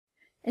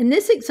In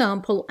this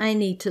example, I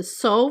need to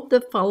solve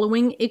the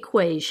following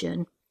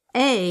equation,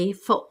 A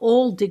for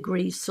all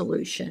degree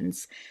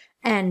solutions,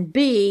 and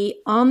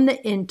B on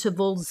the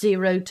interval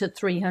 0 to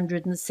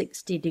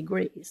 360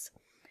 degrees.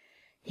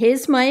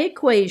 Here's my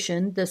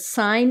equation. The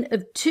sine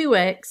of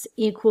 2x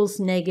equals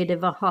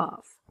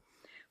 -1/2.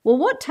 Well,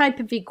 what type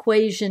of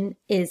equation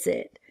is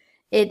it?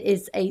 It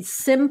is a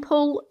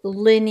simple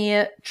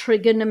linear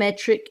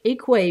trigonometric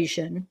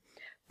equation.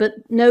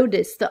 But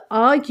notice the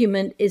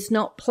argument is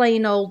not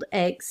plain old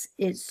x,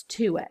 it's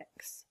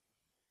 2x.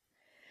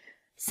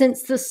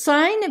 Since the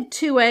sine of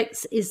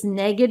 2x is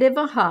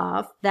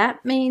 -1/2,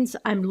 that means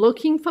I'm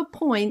looking for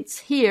points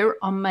here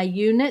on my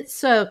unit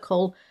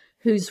circle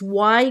whose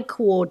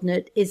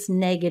y-coordinate is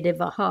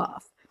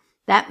 -1/2.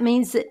 That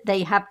means that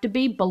they have to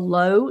be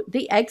below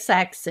the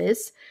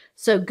x-axis.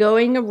 So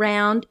going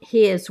around,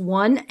 here's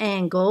one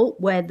angle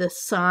where the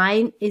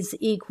sine is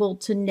equal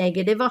to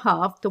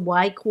 -1/2. The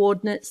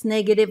y-coordinate's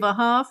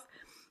 -1/2.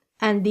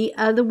 And the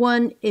other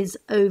one is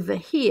over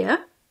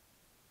here.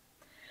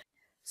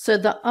 So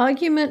the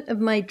argument of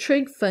my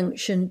trig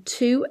function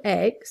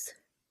 2x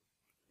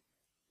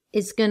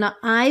is going to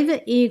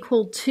either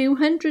equal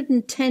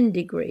 210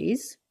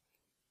 degrees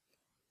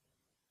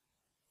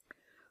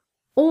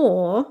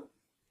or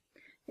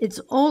it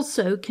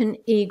also can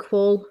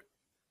equal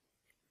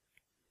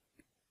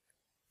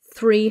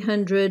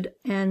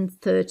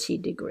 330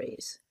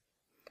 degrees.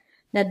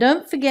 Now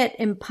don't forget,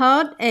 in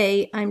part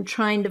A, I'm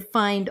trying to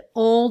find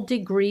all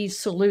degree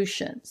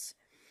solutions.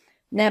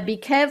 Now be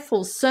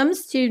careful, some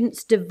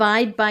students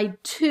divide by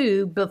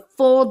 2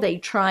 before they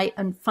try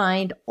and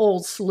find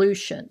all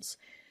solutions.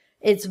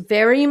 It's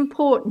very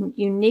important.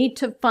 You need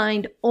to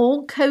find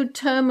all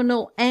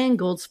coterminal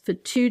angles for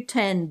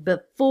 210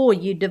 before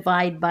you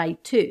divide by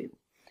 2.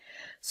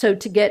 So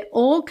to get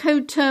all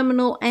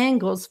coterminal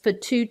angles for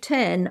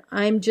 210,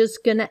 I'm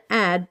just going to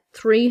add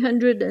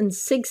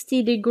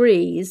 360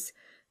 degrees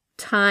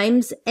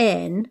times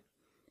n,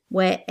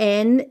 where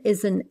n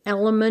is an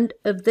element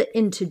of the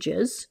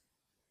integers.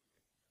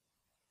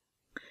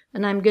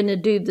 And I'm going to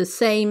do the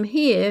same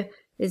here,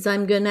 is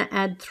I'm going to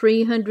add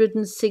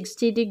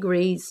 360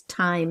 degrees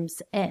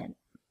times n.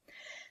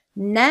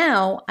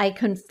 Now I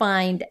can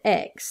find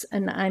x,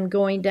 and I'm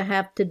going to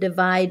have to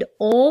divide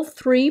all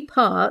 3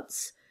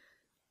 parts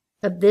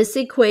of this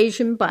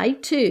equation by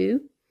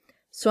 2.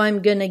 So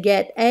I'm going to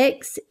get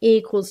x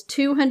equals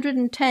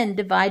 210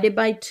 divided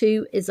by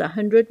 2 is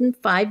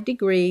 105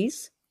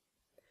 degrees,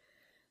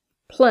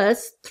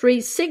 plus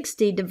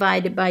 360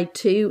 divided by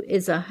 2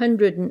 is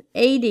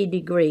 180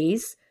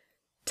 degrees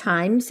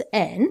times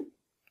n.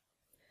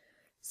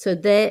 So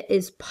there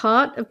is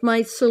part of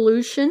my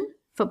solution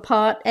for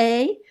part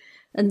A.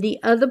 And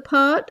the other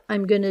part,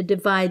 I'm going to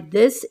divide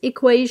this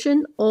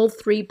equation, all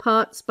 3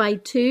 parts, by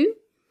 2.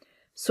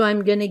 So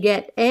I'm going to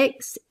get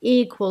x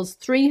equals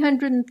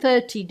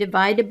 330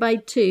 divided by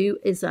 2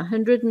 is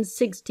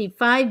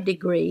 165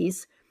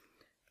 degrees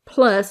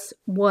plus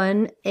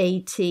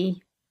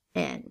 180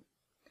 n.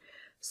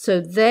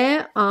 So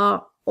there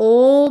are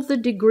all the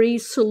degree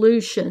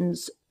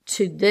solutions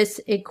to this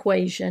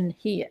equation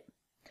here.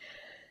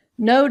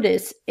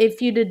 Notice,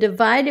 if you'd have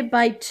divided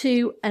by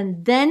 2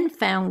 and then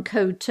found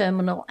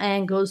coterminal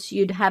angles,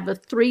 you'd have a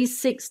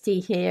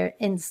 360 here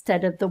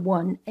instead of the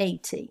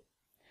 180.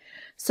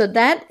 So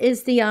that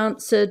is the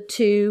answer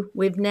to,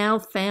 we've now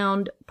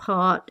found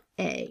part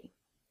A.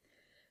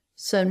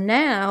 So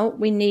now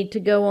we need to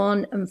go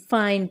on and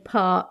find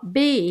part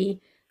B,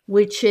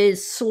 which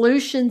is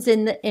solutions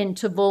in the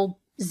interval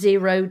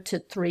 0 to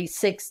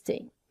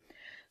 360.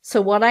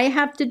 So what I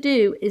have to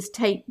do is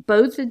take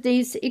both of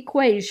these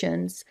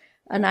equations,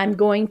 and I'm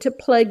going to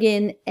plug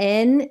in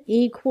n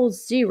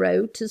equals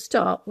 0 to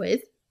start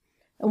with.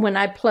 And when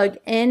I plug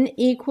n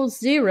equals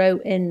 0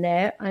 in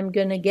there, I'm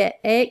going to get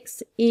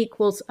x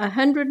equals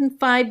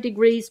 105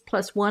 degrees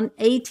plus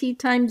 180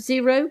 times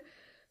 0.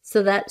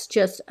 So that's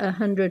just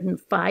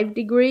 105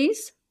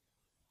 degrees.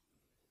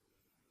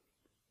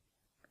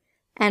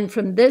 And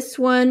from this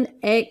one,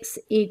 x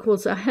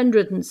equals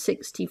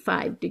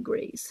 165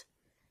 degrees.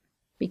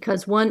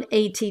 Because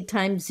 180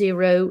 times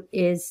 0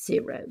 is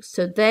 0.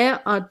 So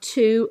there are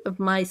 2 of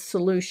my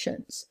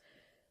solutions.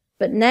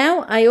 But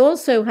now I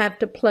also have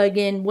to plug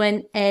in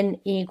when n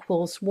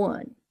equals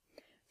 1.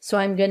 So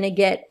I'm going to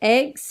get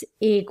x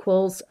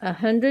equals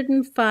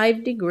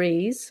 105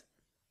 degrees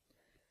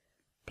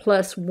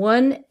plus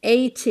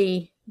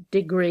 180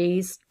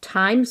 degrees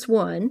times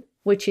 1,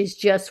 which is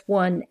just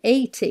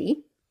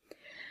 180.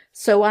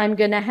 So I'm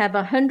going to have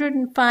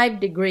 105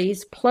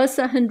 degrees plus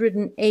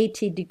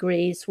 180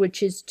 degrees,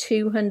 which is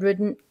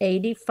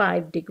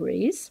 285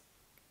 degrees.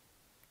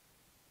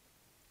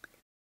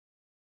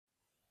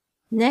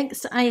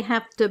 Next, I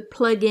have to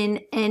plug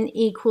in n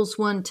equals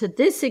 1 to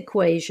this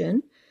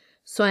equation.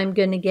 So I'm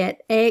going to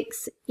get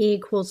x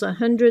equals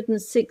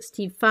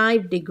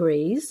 165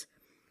 degrees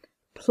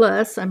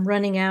plus, I'm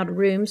running out of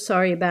room,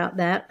 sorry about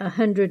that,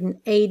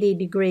 180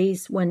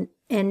 degrees when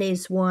n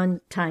is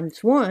 1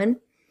 times 1.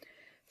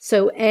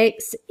 So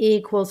x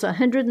equals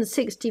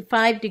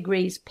 165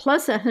 degrees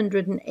plus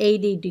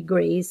 180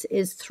 degrees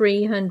is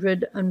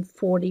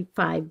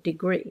 345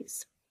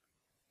 degrees.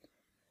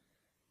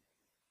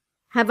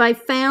 Have I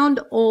found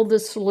all the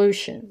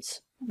solutions?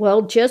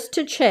 Well, just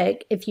to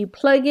check, if you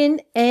plug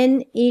in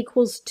n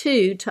equals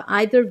 2 to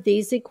either of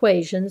these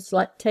equations,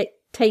 let's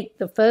take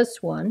the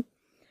first one,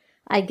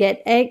 I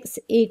get x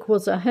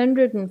equals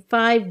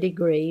 105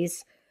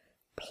 degrees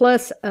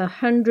plus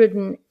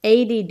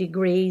 180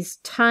 degrees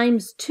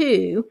times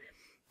 2.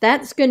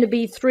 That's going to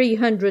be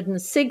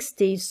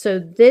 360, so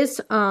this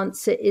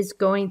answer is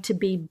going to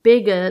be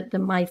bigger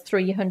than my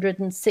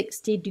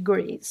 360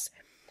 degrees.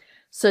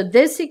 So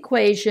this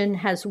equation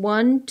has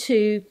 1,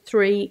 2,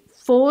 3,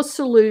 4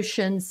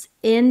 solutions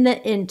in the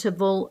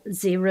interval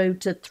 0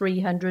 to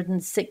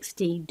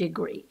 360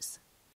 degrees.